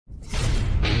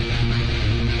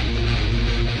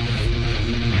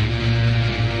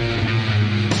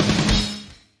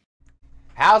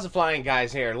How's it flying,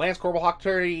 guys? Here, Lance Corporal Hawk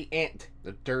Dirty and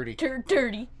the Dirty.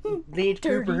 Dirty. Lance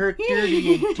Corporal Hawk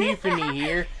Dirty and Tiffany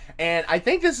here, and I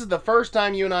think this is the first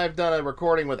time you and I have done a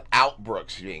recording without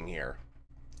Brooks being here.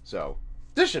 So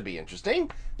this should be interesting.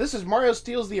 This is Mario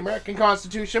Steals the American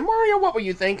Constitution. Mario, what were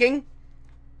you thinking?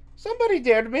 Somebody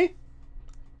dared me.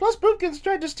 Plus, Boopkins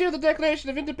tried to steal the Declaration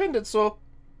of Independence, so...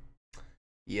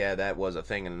 Yeah, that was a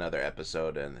thing in another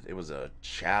episode, and it was a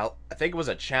I think it was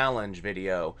a challenge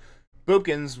video.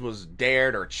 Boopkins was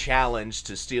dared or challenged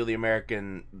to steal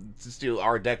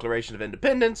our Declaration of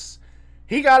Independence.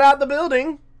 He got out the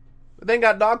building, but then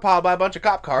got dogpiled by a bunch of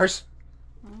cop cars.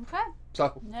 Okay.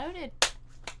 So noted.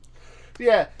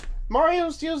 Yeah,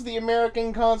 Mario steals the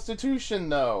American Constitution,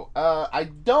 though. I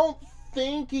don't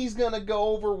think he's gonna go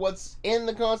over what's in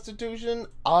the Constitution.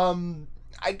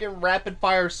 I can rapid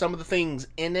fire some of the things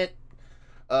in it.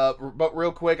 But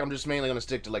real quick, I'm just mainly going to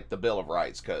stick to, like, the Bill of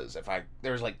Rights, because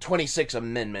there's, like, 26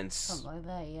 amendments. Something like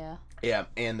that, yeah. Yeah,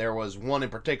 and there was one in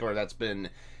particular that's been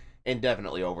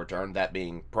indefinitely overturned, that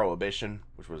being Prohibition,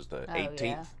 which was the 18th.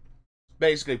 Yeah.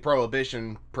 Basically,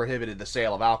 Prohibition prohibited the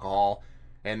sale of alcohol,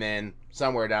 and then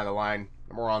somewhere down the line,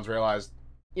 the morons realized,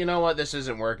 you know what, this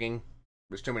isn't working.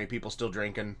 There's too many people still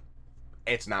drinking.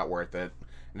 It's not worth it.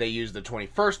 They used the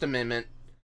 21st Amendment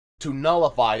to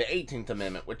nullify the 18th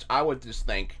Amendment, which I would just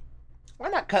think, why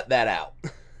not cut that out? Why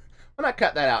not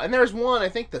cut that out? And there's one, I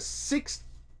think the 6th,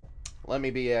 let me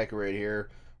be accurate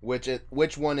here, which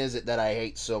one is it that I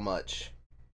hate so much?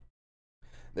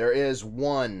 There is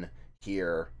one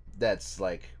here that's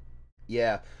like,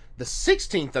 yeah, the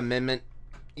 16th Amendment,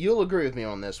 you'll agree with me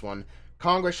on this one.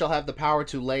 Congress shall have the power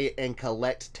to lay and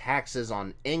collect taxes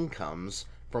on incomes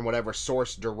from whatever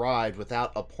source derived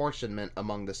without apportionment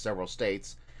among the several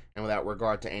states, and without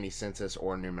regard to any census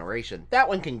or enumeration. That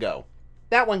one can go.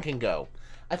 That one can go.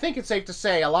 I think it's safe to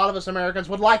say a lot of us Americans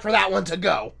would like for that one to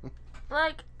go.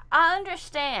 Like, I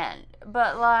understand,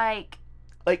 but like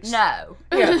no.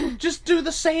 Yeah, just do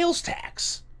the sales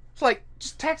tax. It's like,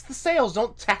 just tax the sales,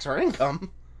 don't tax our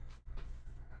income.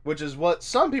 Which is what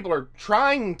some people are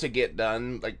trying to get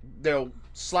done. Like, they'll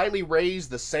slightly raise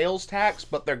the sales tax,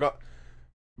 but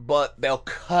they'll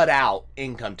cut out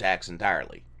income tax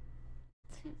entirely.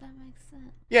 That makes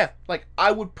sense. Yeah, like,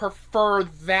 I would prefer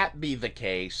that be the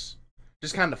case.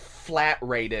 Just kind of flat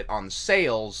rate it on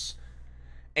sales,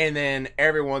 and then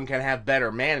everyone can have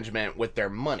better management with their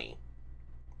money.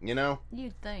 You know?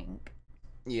 You'd think.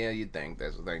 Yeah, you'd think.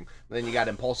 That's the thing. Then you got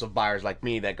impulsive buyers like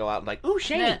me that go out and like, ooh,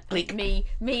 shiny.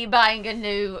 Me buying a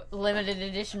new limited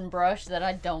edition brush that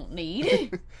I don't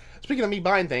need. Speaking of me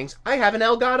buying things, I have an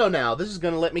Elgato now. This is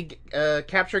going to let me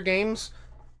capture games,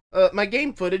 my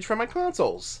game footage from my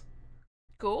consoles.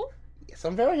 Cool. Yes,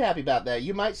 I'm very happy about that.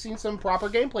 You might see some proper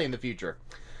gameplay in the future.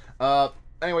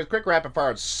 Anyways, quick rapid fire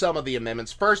on some of the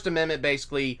amendments. First Amendment,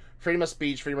 basically, freedom of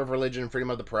speech, freedom of religion, freedom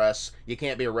of the press. You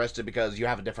can't be arrested because you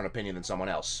have a different opinion than someone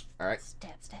else. All right?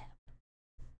 Stab, stab.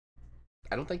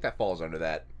 I don't think that falls under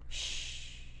that. Shh.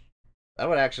 That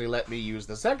would actually let me use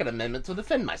the Second Amendment to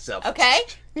defend myself. Okay.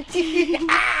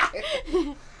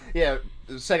 Yeah,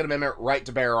 the Second Amendment, right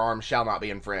to bear arms shall not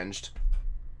be infringed.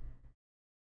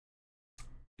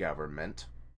 Government.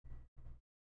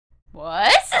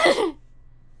 What?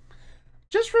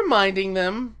 Just reminding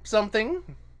them something.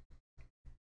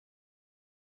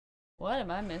 What am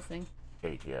I missing?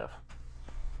 ATF.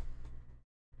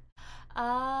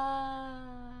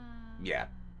 Yeah,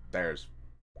 there's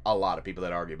a lot of people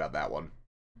that argue about that one.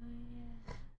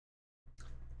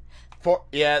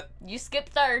 You skipped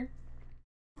third.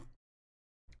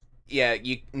 Yeah,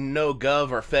 no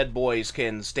gov or fed boys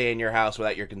can stay in your house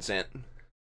without your consent.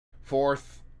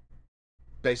 Fourth,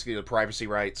 basically the privacy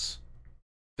rights.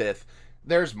 Fifth,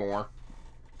 there's more,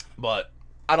 but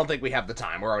I don't think we have the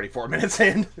time. We're already 4 minutes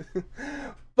in.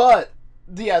 But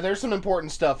yeah, there's some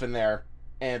important stuff in there.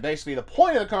 And basically the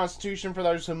point of the Constitution, for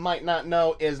those who might not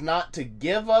know, is not to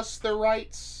give us the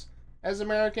rights as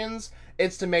Americans.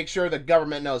 It's to make sure the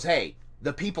government knows, hey,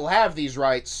 the people have these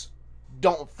rights.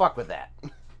 Don't fuck with that.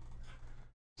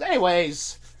 So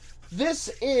anyways, this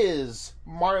is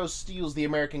Mario Steals the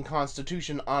American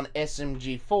Constitution on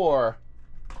SMG4.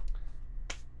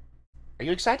 Are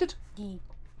you excited? Yeah.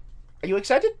 Are you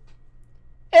excited?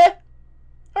 I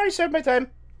already served my time.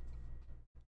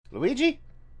 Luigi?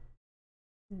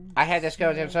 I had this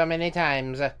go to so many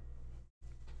times.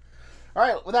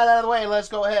 Alright, with that out of the way, let's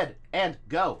go ahead and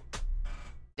go.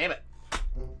 Damn it.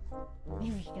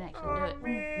 Maybe you can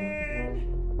actually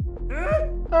do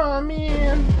it. Oh,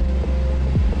 man.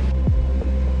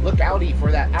 Look outie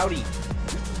for that outie.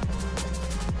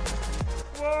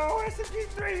 Whoa,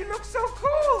 SMG3, you look so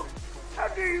cool! How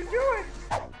do you do it?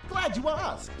 Glad you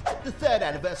asked. The 3rd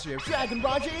anniversary of Dragon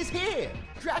Roger is here.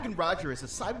 Dragon Roger is a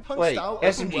cyberpunk-style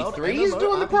SMG4 is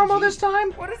doing the promo this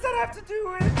time? What does that have to do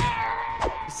with...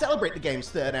 To celebrate the game's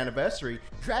 3rd anniversary,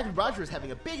 Dragon Roger is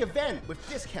having a big event with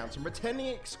discounts and returning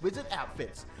exquisite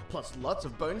outfits, plus lots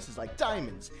of bonuses like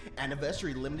diamonds,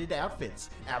 anniversary limited outfits,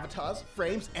 avatars,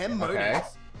 frames, and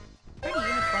modes.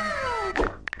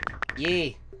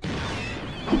 Yeah.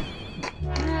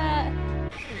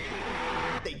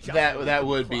 That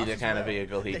would be the kind of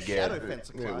vehicle he'd get. Shadow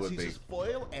Fencer class uses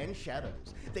foil and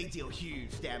shadows. They deal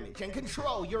huge damage and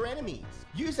control your enemies.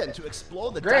 Use them to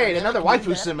explore the great another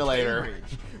waifu simulator,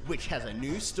 Cambridge, which has a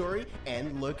new story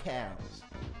and locales.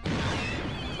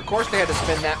 Of course, they had to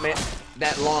spend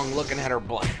that long looking at her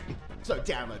butt. So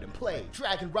download and play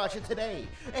Dragon Roger today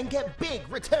and get big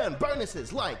return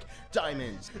bonuses like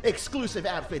diamonds, exclusive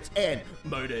outfits, and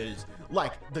motors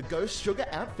like the Ghost Sugar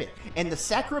outfit and the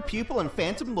Sakura Pupil and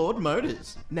Phantom Lord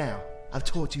motors. Now, I've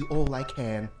taught you all I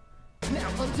can. Now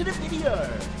onto the video.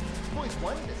 Boys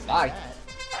wanted to see that.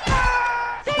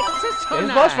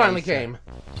 His boss finally came.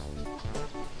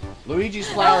 Luigi's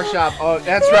Flower Shop. Oh,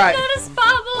 that's right. Got a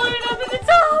spot balloon up at the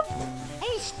top.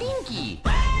 Hey, Stinky.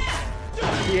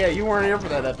 Yeah, you weren't here for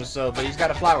that episode, but he's got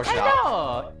a flower shop.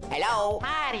 Hello. Hello.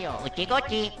 Mario. Gucci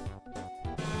Gucci.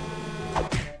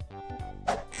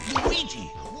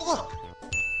 Luigi, look.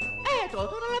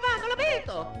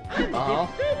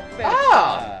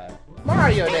 Ah,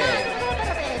 Mario Day.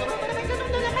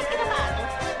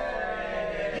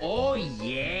 Oh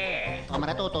yeah.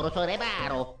 Let's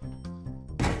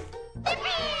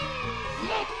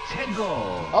go.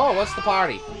 Oh, what's the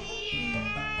party?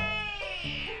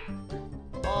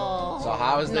 Oh, So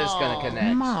how is this gonna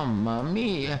connect? Mamma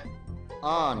mia.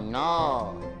 Oh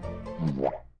no.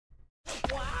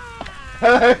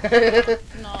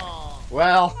 No.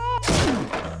 Well.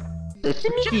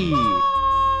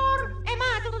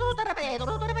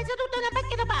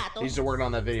 He's still working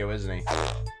on that video, isn't he?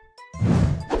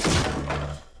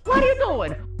 What are you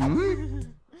doing?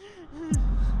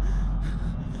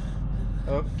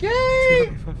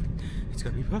 Okay. It's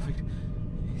gonna be perfect.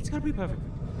 It's gonna be perfect.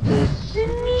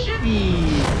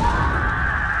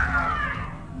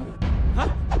 Huh?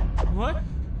 What?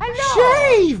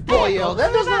 Shave, boyo.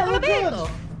 That does not look good. I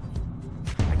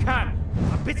can't.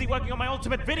 I'm busy working on my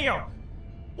ultimate video.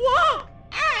 What?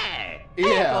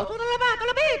 Yeah.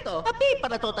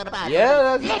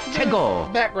 Yeah, that's Let's go.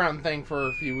 background thing for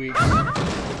a few weeks. Well,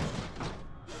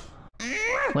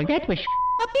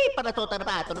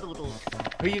 that was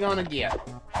Who you gonna get?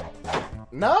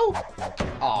 No?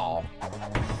 Oh.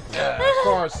 Of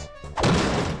course.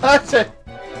 That's it.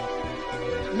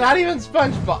 Not even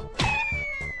SpongeBob.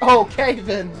 Okay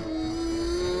then.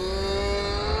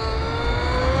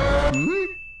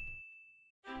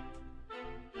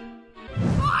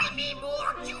 I need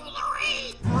more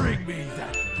jewelry. Bring me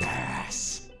that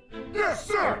gas. Yes,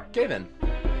 sir. Okay then.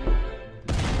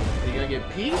 Are you gonna get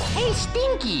Peach? Hey,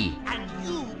 Stinky. And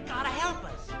you gotta help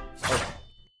us.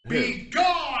 Be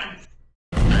gone!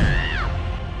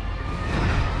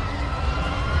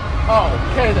 Oh,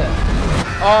 okay then.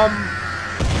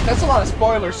 That's a lot of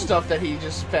spoiler stuff that he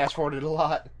just fast forwarded a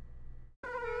lot.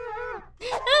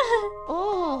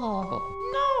 Oh,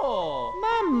 no.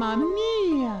 Mamma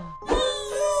mia.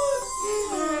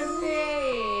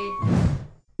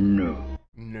 No.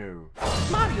 No.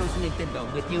 Mario's Nintendo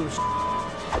with you.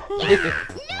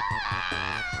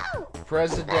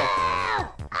 President.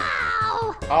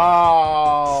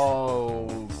 Oh,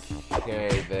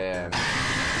 okay then.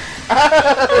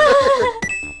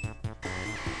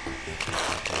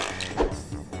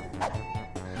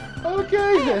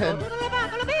 Okay then.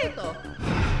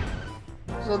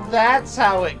 So that's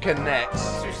how it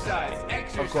connects. Exercise,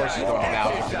 exercise. Of course he's going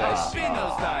out for this. Spin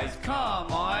those dice.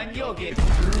 Come on, you'll get.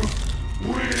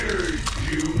 We're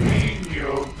doing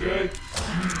yoga.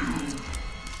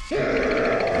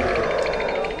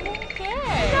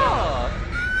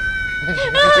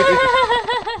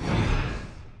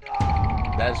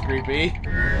 That's creepy.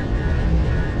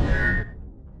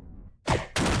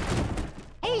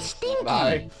 Hey, Stinky.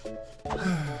 Bye.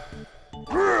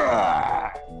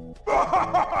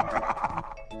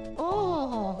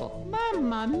 Oh,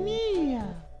 mamma mia.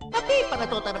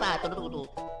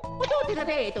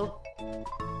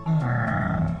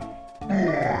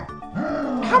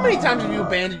 How many times have you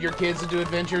abandoned your kids to do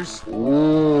adventures?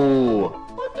 Ooh.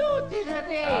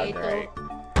 Oh, great.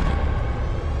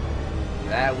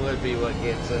 That would be what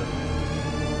gets him.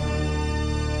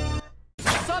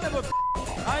 Son of a.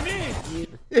 I mean.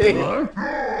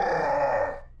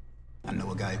 I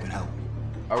know a guy who can help.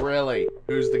 Oh, really?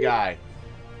 Who's the guy?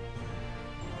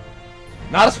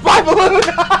 Not a spy balloon!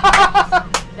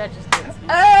 That just gets me.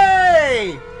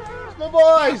 Hey! It's my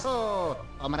boys! Oh,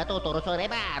 matuturo sa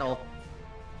rebaro.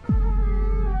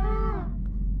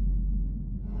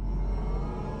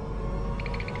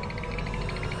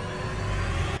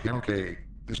 Okay,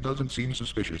 this doesn't seem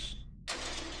suspicious.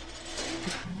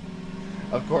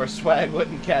 Of course, Swag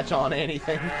wouldn't catch on to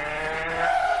anything.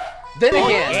 Then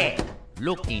again, Yeah,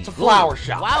 looking it's a flower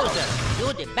shop. Wowzer,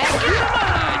 you the best.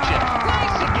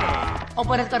 O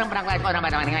pwede ito ng barangay ko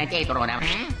naman naman ngayon kayo turo na.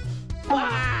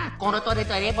 Wah! Kung ito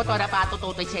dito rin, buto na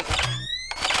patututoy siya.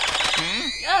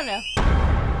 I don't know.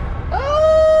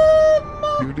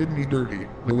 You did me dirty,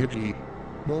 Luigi.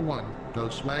 No one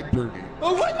does Swag dirty.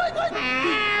 Oh, wait!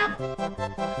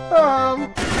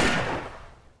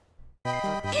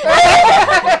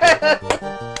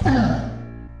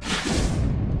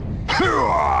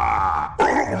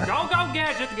 Go,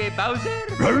 Gadget! Okay, Bowser.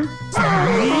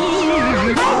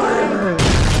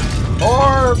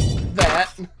 Or that.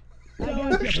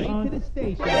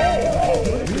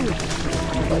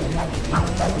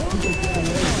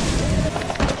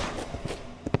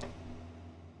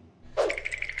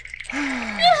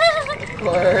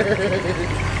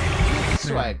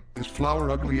 Swag. This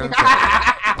flower ugly ass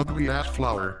ugly ass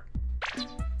flower.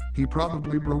 He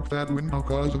probably broke that window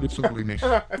because of its ugliness.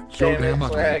 So Damn damn it,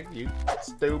 ugly. Swag, you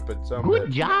stupid son Good of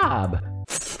a... job.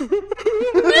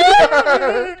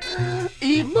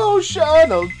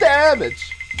 Emotional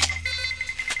damage.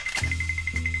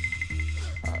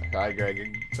 Hi,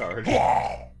 Greg. Sorry.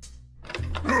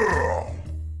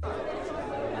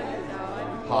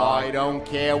 I don't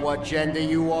care what gender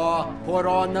you are, put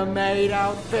on the maid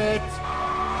outfit.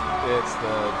 It's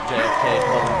the JFK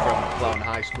clone from Clone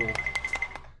High School.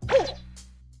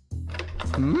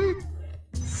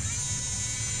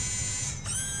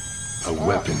 A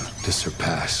weapon to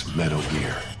surpass Metal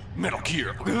Gear. Metal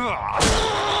Gear.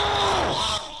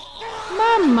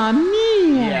 Mamma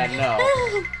mia. Yeah, no.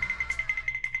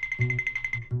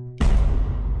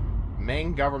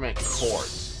 Main government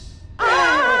courts.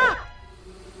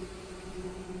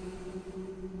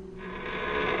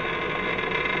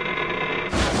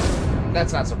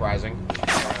 That's not surprising.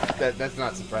 That's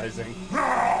not surprising.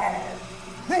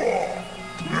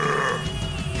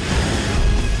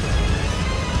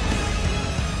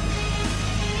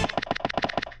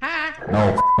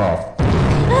 No, off.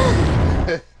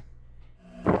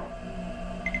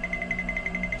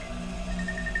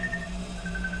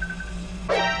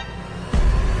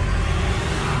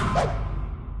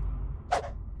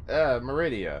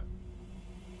 Meridia.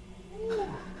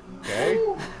 Okay.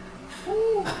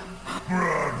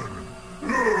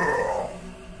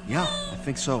 Yeah, I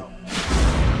think so.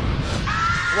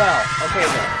 Well, okay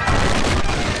then.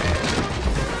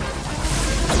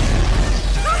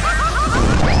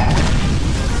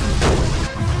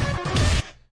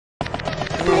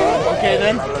 Okay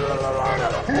then.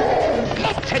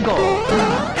 Let's go.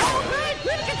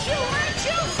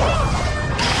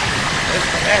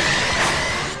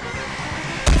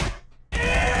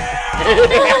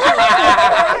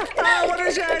 What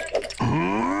is it?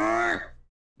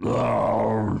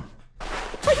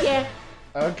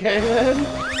 Okay then.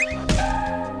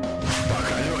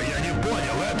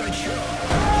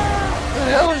 What the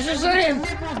hell was you saying?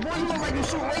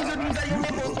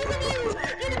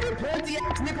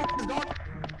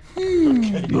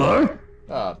 Okay.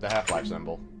 Oh, the Half-Life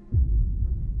symbol.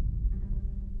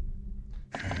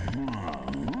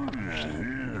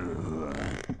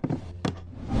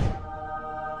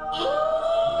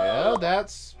 Yeah,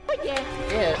 that's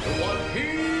it. One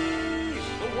Piece!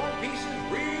 The One Piece is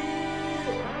real!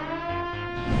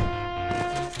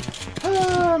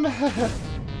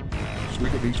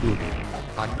 Swiggity swiggy.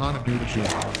 I'm gonna do the show.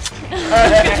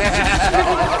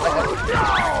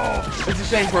 It's a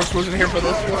shame Brooks wasn't here for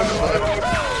this one, but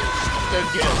did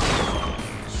good.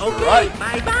 Okay, Right.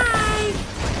 bye-bye.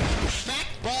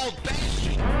 Smackball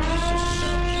bastard.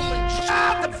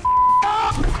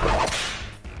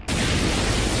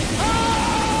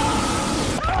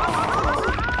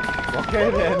 Okay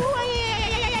then.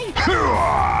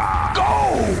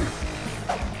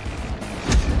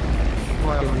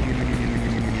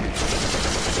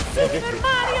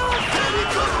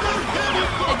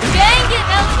 Dang it,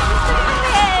 Nelson,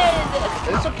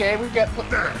 head! It's okay, we've got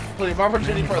plenty of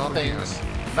opportunity for other things.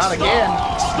 Not again.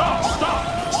 Stop!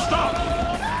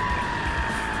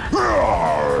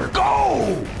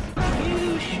 Go!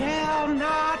 You shall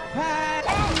not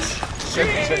pass.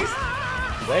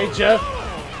 They just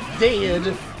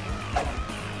did.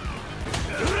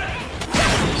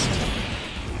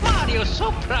 Mario's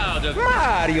so proud of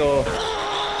Mario.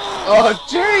 Oh,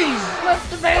 jeez! Let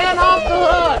the man off the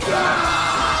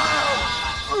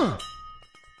hook!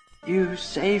 You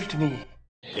saved me.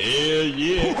 Hell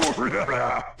yeah!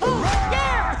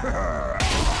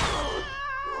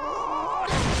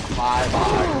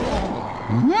 Bye-bye.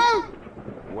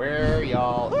 Where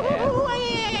y'all at?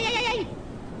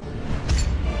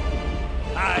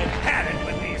 I've had it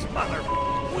with these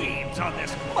weebs on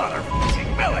this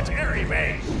motherfucking military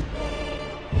base.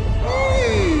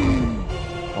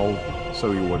 Oh,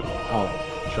 so you would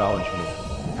challenge me.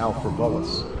 Out for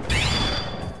bullets.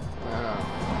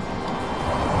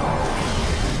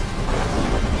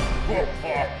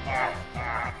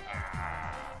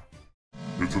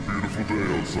 It's a beautiful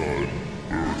day outside.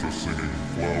 Birds are singing,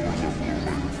 flowers are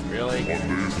blooming. Really? On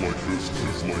days like this,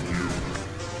 kids like you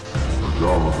are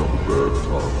down on a bad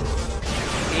time.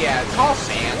 Yeah, call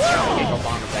Sans to kick up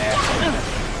on the bad.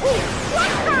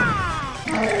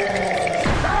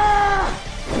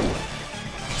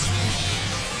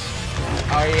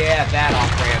 Oh yeah, that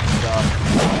off-brand stuff.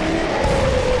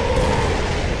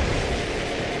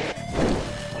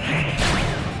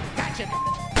 Gotcha.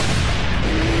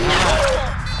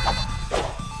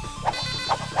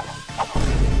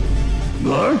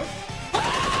 No?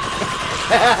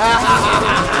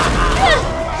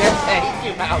 Thank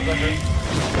you, Mauser.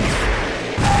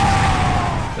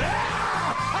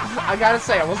 I gotta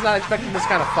say, I was not expecting this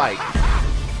kind of fight.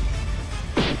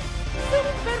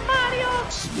 Super Mario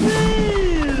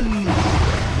Spin!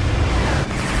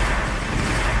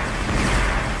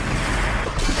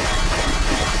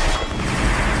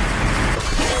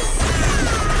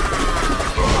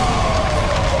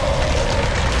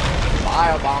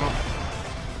 Bye, Obama.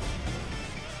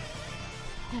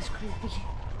 That's creepy.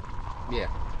 Yeah.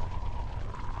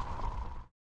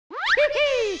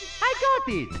 I got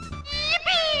it!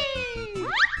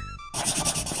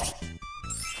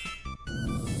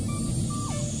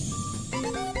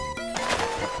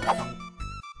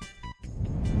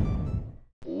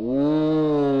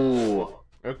 Ooh.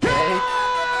 Okay.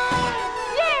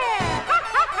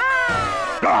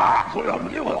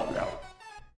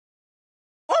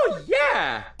 Oh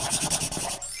yeah!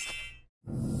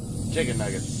 Chicken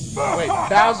nuggets. Wait,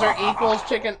 Bowser equals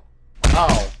chicken.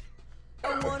 Oh.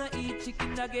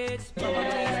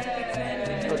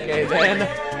 Okay then.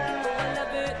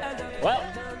 Well,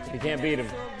 you can't beat him.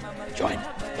 Join.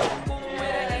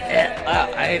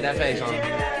 Yeah, I hate that face on him.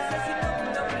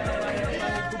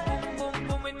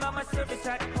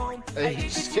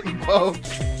 He's just getting poked.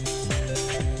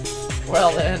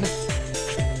 Well then.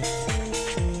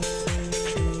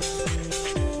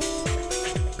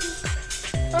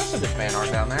 That's some good fan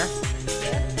art down there.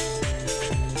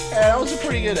 Yeah, that was a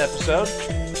pretty good episode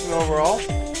overall.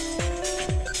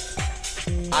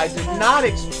 I did not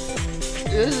expect.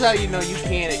 This is how you know you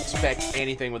can't expect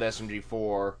anything with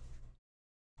SMG4.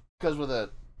 Because with a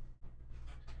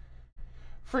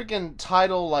freaking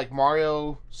title like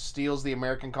Mario Steals the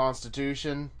American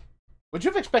Constitution, would you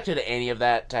have expected any of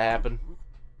that to happen?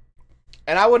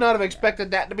 And I would not have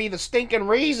expected that to be the stinking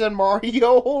reason,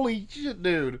 Mario. Holy shit,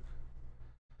 dude.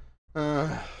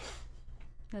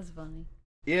 That's funny.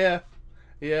 Yeah,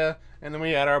 yeah. And then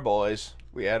we had our boys.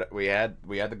 We had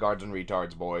the Guards and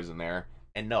Retards boys in there.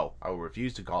 And no, I will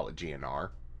refuse to call it GNR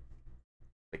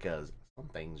because some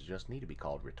things just need to be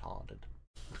called retarded.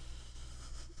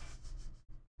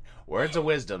 Words of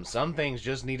wisdom. Some things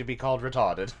just need to be called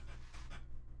retarded.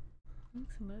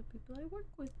 Some other people I work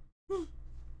with.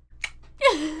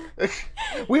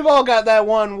 We've all got that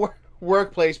one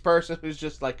workplace person who's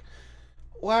just like,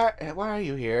 why are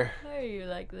you here? Why are you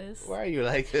like this? Why are you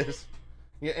like this?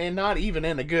 Yeah, and not even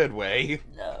in a good way.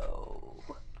 No.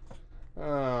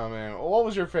 Oh man, what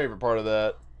was your favorite part of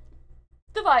that?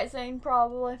 The fight scene,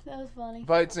 probably. That was funny.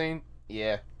 Fight scene?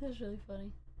 Yeah. That was really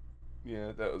funny.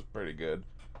 Yeah, that was pretty good.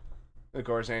 Of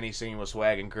course, any scene with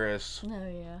Swag and Chris. Oh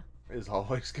yeah. Is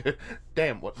always good.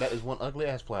 Damn, what? That is one ugly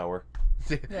ass flower.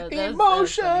 Yeah,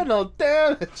 Emotional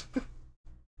damage.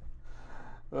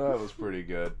 That was pretty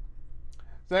good.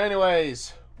 So,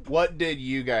 anyways, what did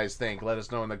you guys think? Let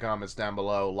us know in the comments down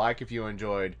below. Like if you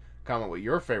enjoyed. Comment what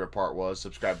your favorite part was.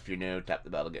 Subscribe if you're new. Tap the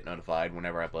bell to get notified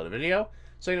whenever I upload a video,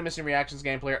 so you don't miss any reactions,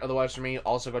 gameplay, or otherwise from me.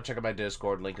 Also, go check out my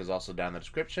Discord. Link is also down in the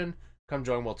description. Come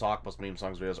join. We'll talk. Post memes,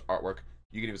 songs, videos, artwork.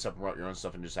 You can even promote your own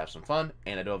stuff and just have some fun.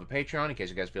 And I do have a Patreon in case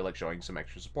you guys feel like showing some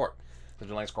extra support. This has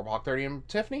been Lance Corporal Hawk 30 and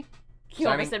Tiffany. You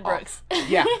almost said Brooks.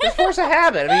 Yeah, it's force of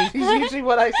habit. I mean, it's usually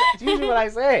what I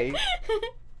say.